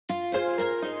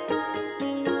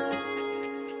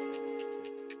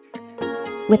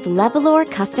With LEVOLOR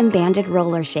custom banded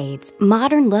roller shades,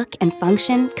 modern look and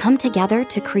function come together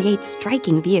to create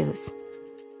striking views.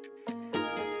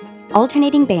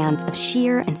 Alternating bands of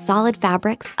sheer and solid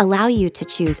fabrics allow you to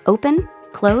choose open,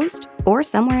 closed, or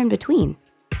somewhere in between.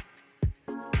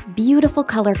 Beautiful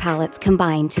color palettes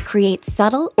combine to create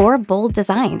subtle or bold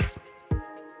designs.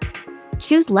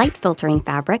 Choose light filtering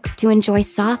fabrics to enjoy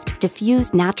soft,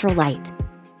 diffused natural light.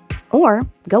 Or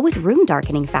go with room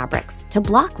darkening fabrics to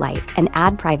block light and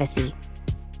add privacy.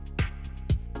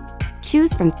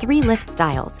 Choose from 3 lift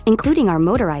styles, including our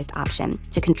motorized option,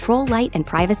 to control light and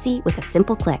privacy with a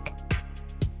simple click.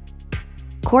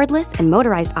 Cordless and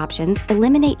motorized options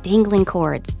eliminate dangling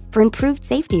cords for improved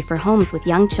safety for homes with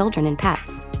young children and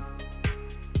pets.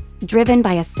 Driven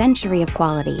by a century of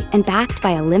quality and backed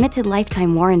by a limited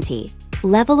lifetime warranty,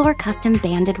 LEVOLOR custom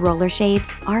banded roller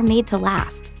shades are made to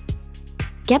last.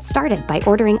 Get started by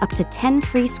ordering up to 10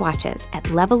 free swatches at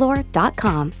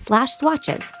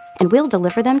levolor.com/swatches, and we'll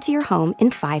deliver them to your home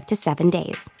in 5 to 7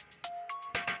 days.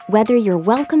 Whether you're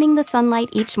welcoming the sunlight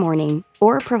each morning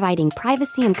or providing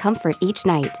privacy and comfort each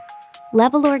night,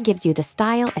 LEVOLOR gives you the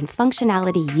style and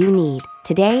functionality you need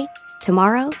today,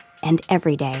 tomorrow, and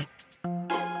every day.